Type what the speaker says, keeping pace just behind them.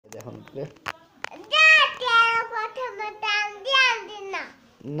देखाउनु पर्यो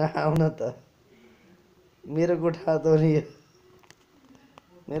नआउन त मेरो कोठा त नि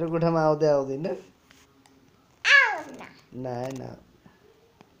मेरो कोठामा आउँदै आउँदैन न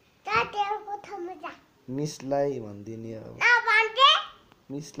मिसलाई भनिदिने अब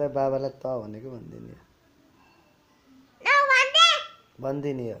मिसलाई बाबालाई त भनेको भनिदिने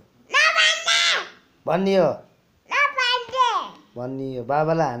भनिदिने भनियो भनियो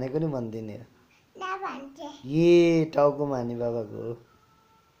बाबालाई हानेको नि भनिदिने ए टाउकोमा हाने बाबाको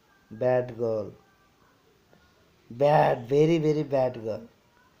bad girl bad very very bad girl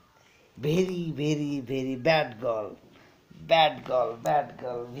very very very bad girl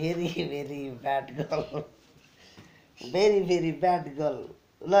very very bad girl very very bad girl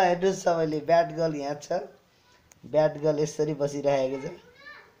ल हेर्नुहोस् सबैले ब्याड गर्ल यहाँ छ ब्याड गर्ल यसरी बसिरहेको छ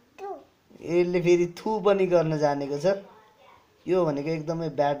यसले फेरि थु पनि गर्न जानेको छ यो भनेको एकदमै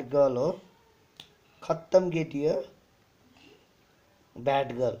ब्याड गर्ल हो खत्तम केटी हो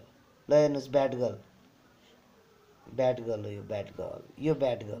ब्याड गर्ल ल हेर्नुहोस् ब्याड गर्ल हो यो ब्याड गर्ल यो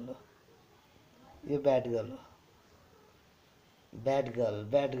ब्याड गर्ल हो यो ब्याड गर्ल हो bad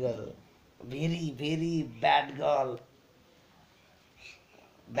girl very very bad girl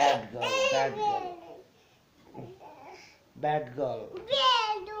bad girl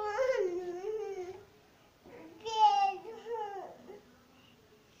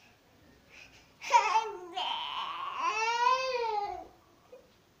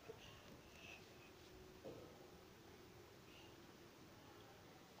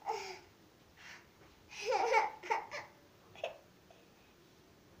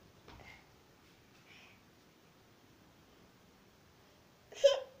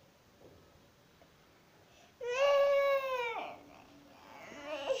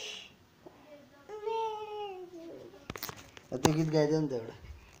त्यो गीत गाइदेऊ नि त एउटा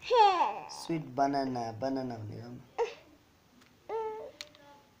स्विट बनाना बनाना भन्ने गाउँ